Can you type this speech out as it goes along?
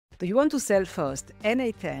So you want to sell first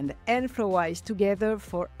N8N and Flowise together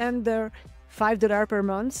for under $5 per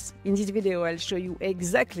month. In this video, I'll show you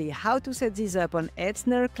exactly how to set this up on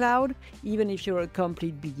Hetzner Cloud, even if you're a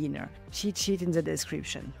complete beginner. Cheat sheet in the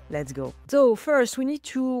description. Let's go. So first, we need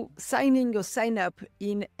to sign in or sign up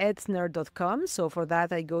in Hetzner.com. So for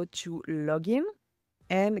that, I go to Login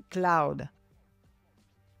and Cloud.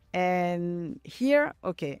 And here,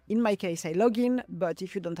 okay, in my case, I log in, but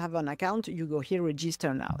if you don't have an account, you go here,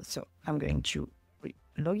 register now. So I'm going to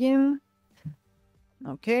log in.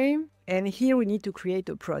 Okay. And here we need to create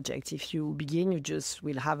a project. If you begin, you just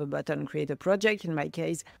will have a button, create a project. In my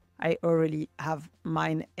case, I already have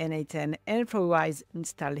mine N8N Flowise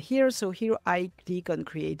installed here. So here I click on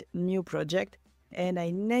create new project and I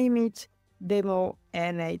name it demo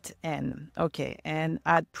N8N. Okay. And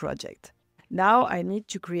add project. Now I need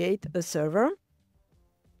to create a server.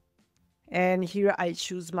 And here I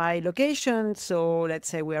choose my location. So let's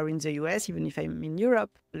say we are in the US, even if I'm in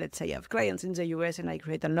Europe. Let's say I have clients in the US and I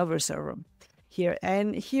create another server here.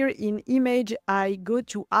 And here in image, I go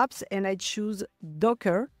to apps and I choose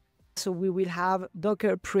Docker. So we will have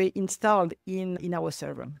Docker pre-installed in our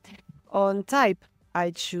server. On type,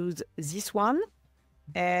 I choose this one.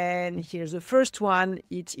 And here's the first one.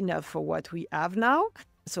 It's enough for what we have now.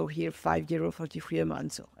 So here, €5.43 a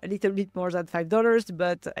month. So a little bit more than $5,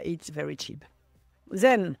 but it's very cheap.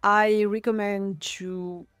 Then I recommend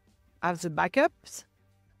to have the backups.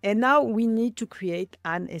 And now we need to create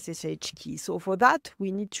an SSH key. So for that,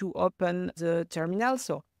 we need to open the terminal.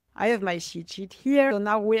 So I have my cheat sheet here. So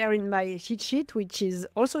now we are in my cheat sheet, which is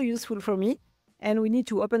also useful for me. And we need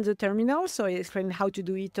to open the terminal. So I explain how to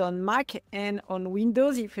do it on Mac and on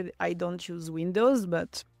Windows if I don't use Windows,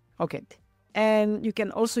 but okay. And you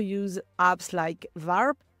can also use apps like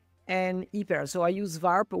VARP and Hyper. So I use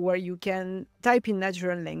VARP where you can type in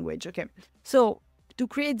natural language. Okay. So to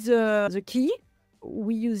create the key,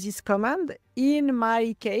 we use this command. In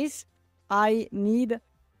my case, I need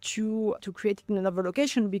to create it in another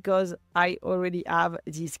location because I already have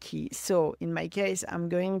this key. So in my case, I'm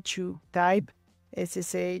going to type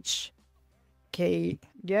SSH Key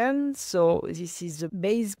again. So this is the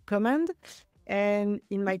base command. And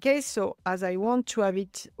in my case, so as I want to have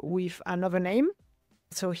it with another name,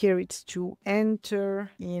 so here it's to enter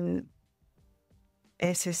in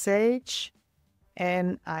SSH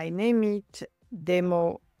and I name it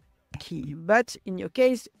demo key. But in your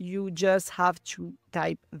case, you just have to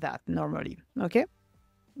type that normally. Okay.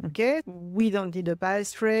 Okay. We don't need a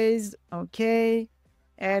passphrase. Okay.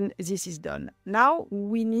 And this is done. Now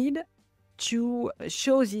we need to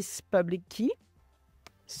show this public key.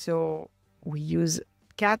 So we use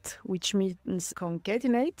cat, which means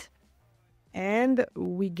concatenate, and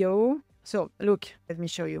we go. So look, let me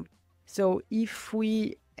show you. So if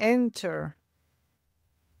we enter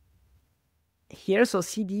here, so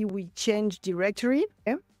cd, we change directory,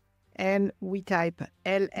 okay? And we type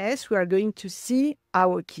ls, we are going to see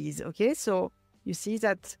our keys. Okay, so you see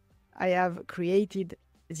that I have created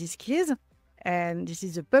these keys, and this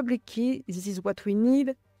is a public key. This is what we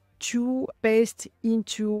need to paste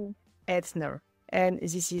into Hetzner, and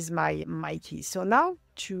this is my key. So now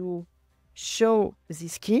to show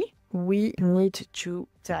this key, we need to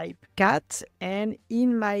type cat, and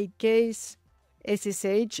in my case,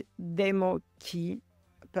 SSH demo key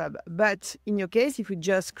pub. But in your case, if you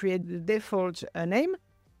just create the default name,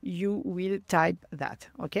 you will type that.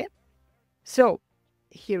 Okay. So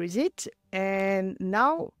here is it, and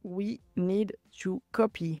now we need to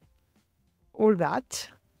copy all that.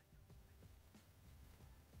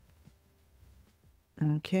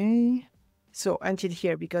 Okay, so until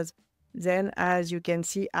here, because then as you can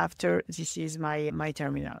see after, this is my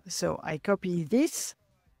terminal. So I copy this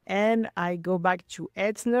and I go back to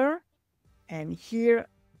Hetzner, and here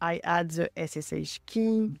I add the SSH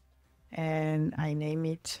key and I name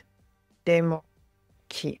it demo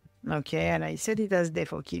key. Okay, and I set it as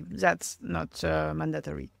default key. That's not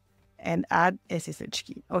mandatory. And add SSH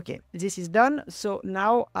key. Okay, this is done. So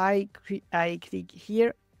now I click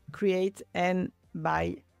here, create and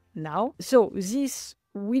buy now. So this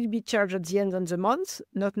will be charged at the end of the month,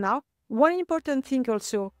 not now. One important thing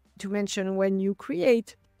also to mention when you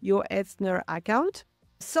create your Hetzner account,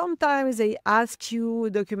 sometimes they ask you a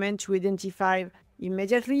document to identify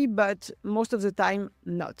immediately, but most of the time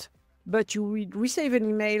not. But you will receive an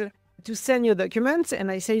email to send your documents,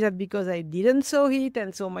 and I say that because I didn't saw it,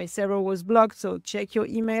 and so my server was blocked. So check your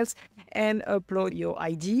emails and upload your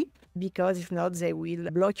ID, because if not, they will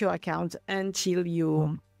block your account until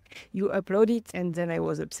you upload it. And then I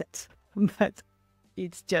was upset, but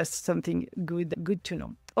it's just something good to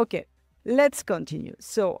know. Okay, let's continue.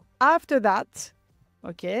 So after that,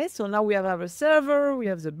 Okay, so now we have our server, we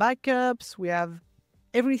have the backups, we have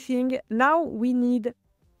everything. Now we need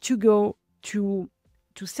to go to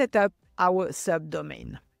set up our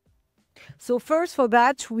subdomain. So first for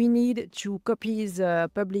that, we need to copy the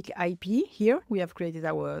public IP here. We have created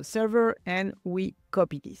our server and we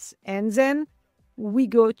copy this. And then we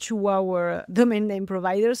go to our domain name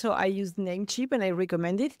provider. So I use Namecheap and I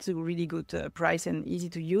recommend it. It's a really good price and easy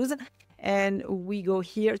to use. And we go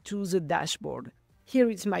here to the dashboard. Here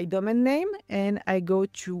is my domain name and I go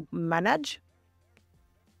to manage.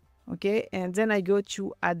 Okay, and then I go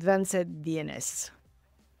to advanced DNS.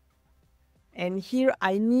 And here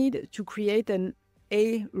I need to create an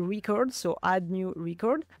A record, so add new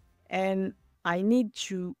record. And I need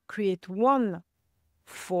to create one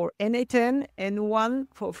for N8N and one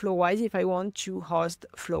for Flowise if I want to host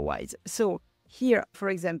Flowise. So here, for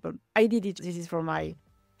example, I did it. This is for my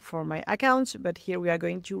account, but here we are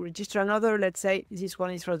going to register another. Let's say this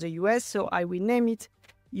one is for the US, so I will name it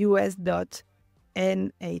US.N8N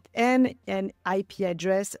and IP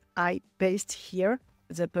address. I paste here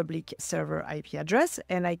the public server IP address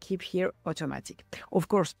and I keep here automatic. Of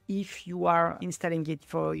course, if you are installing it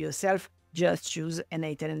for yourself, just choose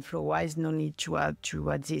N8N Flowise, no need to add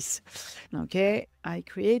this. Okay, I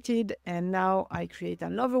created and now I create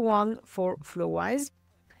another one for Flowise.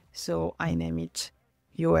 So I name it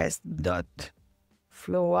us.flowise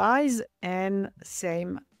and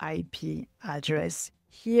same IP address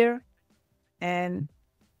here and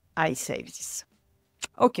I save this.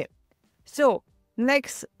 Okay, so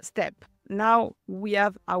next step. Now we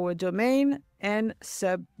have our domain and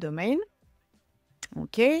subdomain.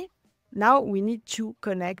 Okay, now we need to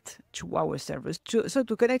connect to our servers. So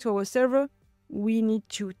to connect to our server, we need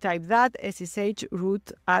to type that SSH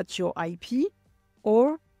root at your IP,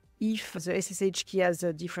 or if the SSH key has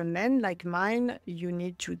a different name like mine, you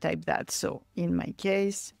need to type that. So in my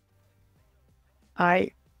case,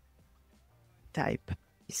 I type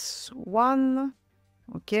this one.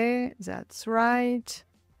 Okay, that's right.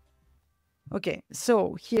 Okay,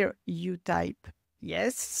 so here you type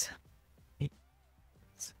yes.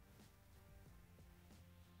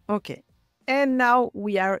 Okay, and now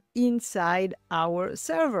we are inside our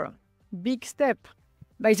server. Big step.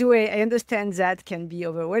 By the way, I understand that can be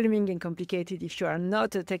overwhelming and complicated if you are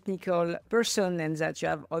not a technical person and that you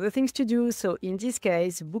have other things to do. So in this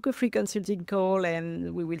case, book a free consulting call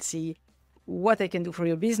and we will see what I can do for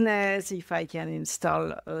your business, if I can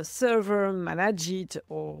install a server, manage it,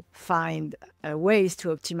 or find ways to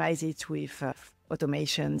optimize it with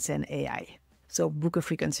automations and AI. So book a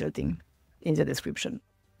free consulting in the description.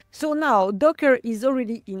 So now Docker is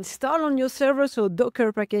already installed on your server. So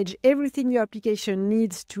Docker package everything your application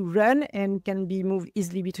needs to run and can be moved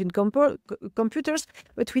easily between computers.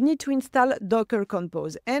 But we need to install Docker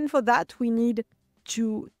Compose. And for that, we need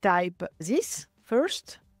to type this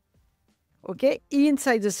first. Okay,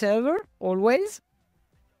 inside the server, always.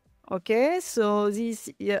 Okay, so this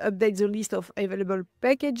updates the list of available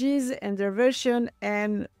packages and their version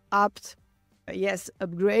and apt. Yes,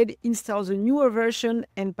 upgrade, install the newer version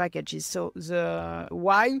and packages. So the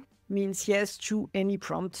Y means yes to any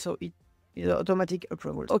prompt. So it is automatic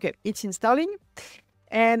approval. Okay, it's installing.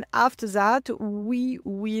 And after that, we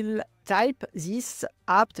will type this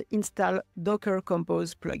apt install Docker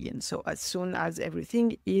Compose plugin. So as soon as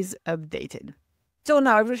everything is updated. So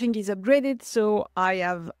now everything is upgraded. So I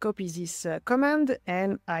have copied this command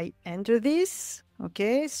and I enter this.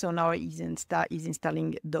 Okay, so now is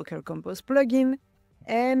installing Docker Compose plugin.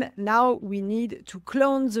 And now we need to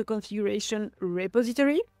clone the configuration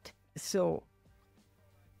repository. So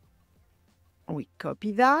we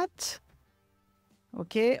copy that.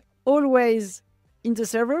 Okay, always in the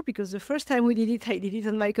server, because the first time we did it, I did it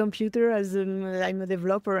on my computer as I'm a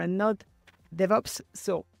developer and not DevOps.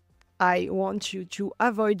 So I want you to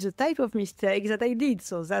avoid the type of mistakes that I did.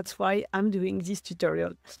 So that's why I'm doing this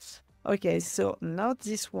tutorial. Okay, so not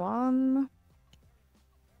this one.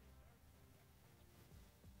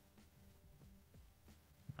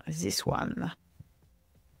 This one.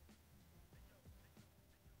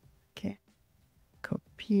 Okay,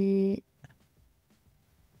 copy.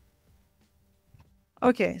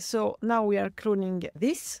 Okay, so now we are cloning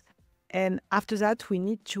this. And after that, we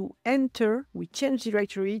need to enter, we change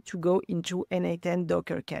directory to go into N8N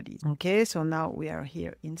Docker Caddy. Okay, so now we are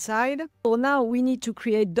here inside. So now we need to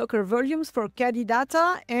create Docker volumes for Caddy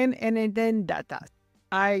data and N8N data.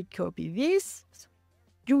 I copy this.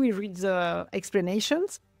 You will read the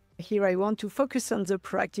explanations. Here I want to focus on the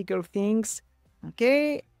practical things.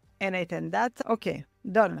 Okay, N8N data. Okay,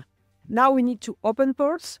 done. Now we need to open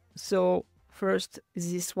ports. So first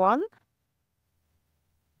this one.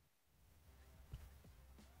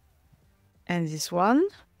 and this one.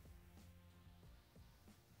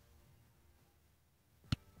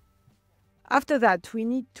 After that, we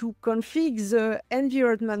need to configure the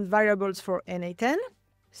environment variables for N8N.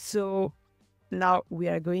 So now we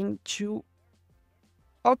are going to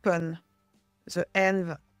open the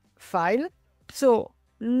env file. So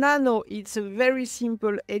Nano, it's a very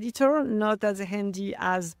simple editor, not as handy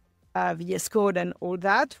as VS Code and all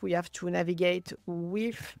that. We have to navigate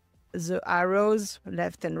with the arrows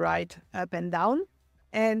left and right, up and down.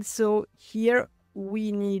 And so here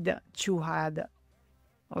we need to add,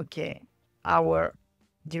 okay, our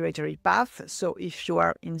directory path. So if you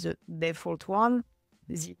are in the default one,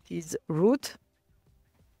 it is root.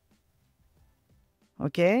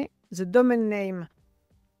 Okay, the domain name,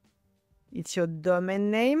 it's your domain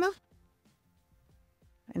name.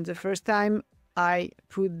 And the first time I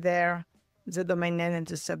put there the domain name and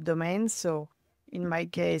the subdomain. So in my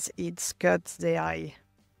case, it's cutzi.com.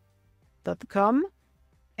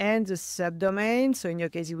 And the subdomain, so in your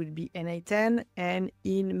case, it will be N8N. And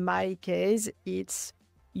in my case, it's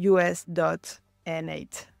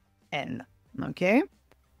us.n8n. Okay?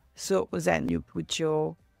 So then you put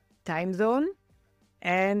your time zone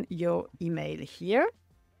and your email here.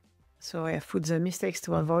 So I have put the mistakes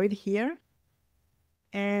to avoid here.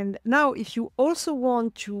 And now if you also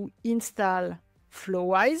want to install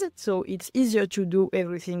Flowise, so it's easier to do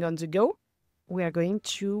everything on the go, we are going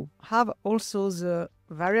to have also the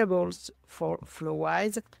variables for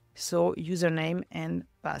Flowise. So username and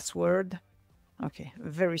password. Okay,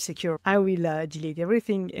 very secure. I will delete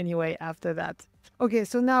everything anyway after that. Okay,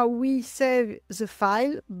 so now we save the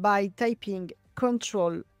file by typing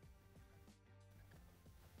Control.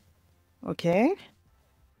 Okay,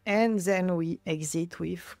 and then we exit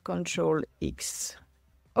with Control X.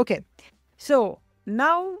 Okay, so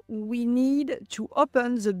now we need to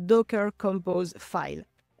open the Docker Compose file.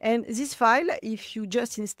 And this file, if you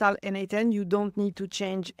just install N8N, you don't need to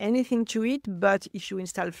change anything to it. But if you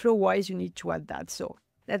install Flowise, you need to add that. So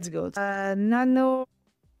let's go. Nano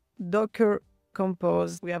Docker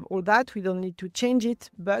Compose. We have all that. We don't need to change it,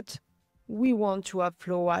 but we want to have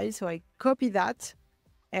Flowise. So I copy that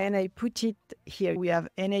and I put it here. We have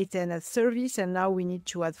N8N as service, and now we need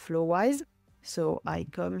to add Flowise. So I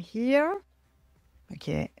come here.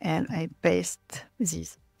 Okay, and I paste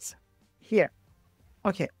this here.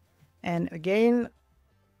 Okay, and again,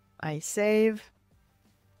 I save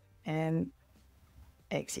and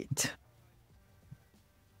exit.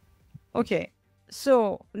 Okay,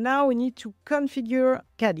 so now we need to configure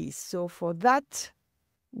caddies. So for that,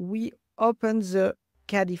 we open the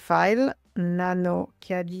caddy file, nano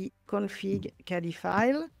caddy config caddy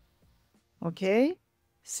file. Okay,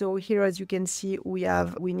 so here, as you can see, we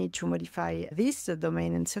need to modify this, the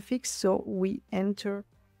domain and suffix. So we enter.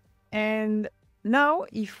 And now,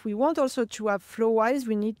 if we want also to have Flowise,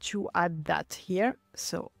 we need to add that here.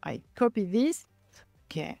 So I copy this,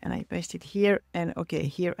 okay, and I paste it here. And okay,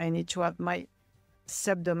 here I need to have my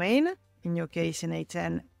subdomain, in your case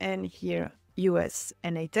N8N, and here US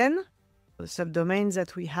N8N, the subdomains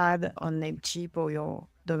that we had on Namecheap or your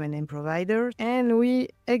domain name provider. And we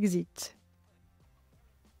exit.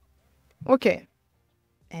 Okay.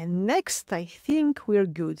 And next, I think we're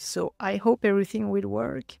good. So I hope everything will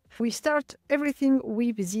work. We start everything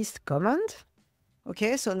with this command.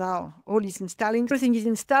 Okay, so now all is installing. Everything is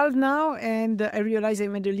installed now, and I realize I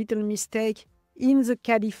made a little mistake in the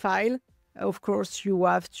caddy file. Of course, you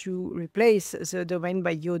have to replace the domain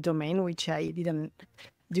by your domain, which I didn't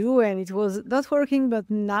do, and it was not working. But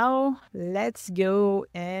now let's go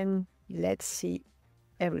and let's see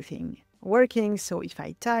everything working. So if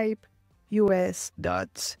I type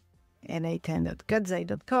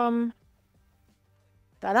us.n8n.kutzi.com.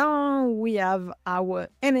 Ta-da! We have our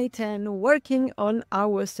N8N working on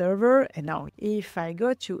our server. And now if I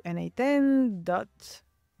go to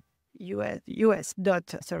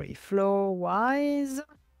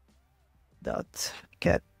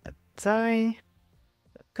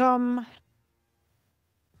Flowise.kutzi.com,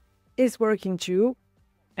 it's working too.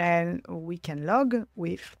 And we can log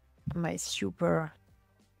with my super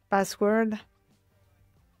password,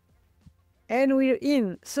 and we're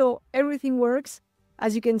in. So everything works.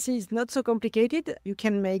 As you can see, it's not so complicated. You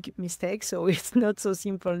can make mistakes, so it's not so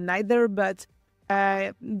simple neither, but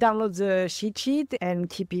download the cheat sheet and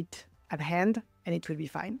keep it at hand, and it will be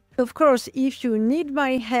fine. Of course, if you need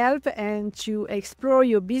my help and to explore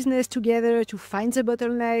your business together, to find the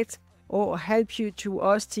bottlenecks, or help you to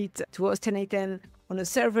host N8N on a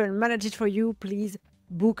server and manage it for you, please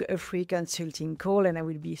book a free consulting call, and I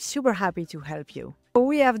will be super happy to help you.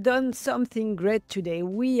 We have done something great today.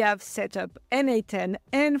 We have set up N8N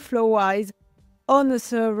and Flowise on a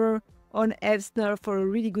server on Hetzner for a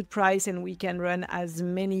really good price, and we can run as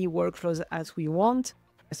many workflows as we want.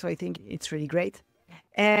 So I think it's really great.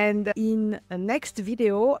 And in the next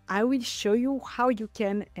video, I will show you how you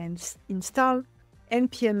can install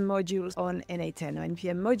NPM modules on N8N.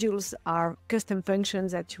 NPM modules are custom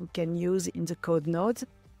functions that you can use in the code node.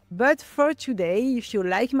 But for today, if you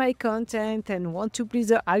like my content and want to please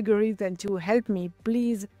the algorithm to help me,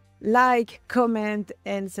 please like, comment,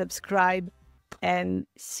 and subscribe. And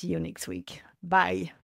see you next week. Bye.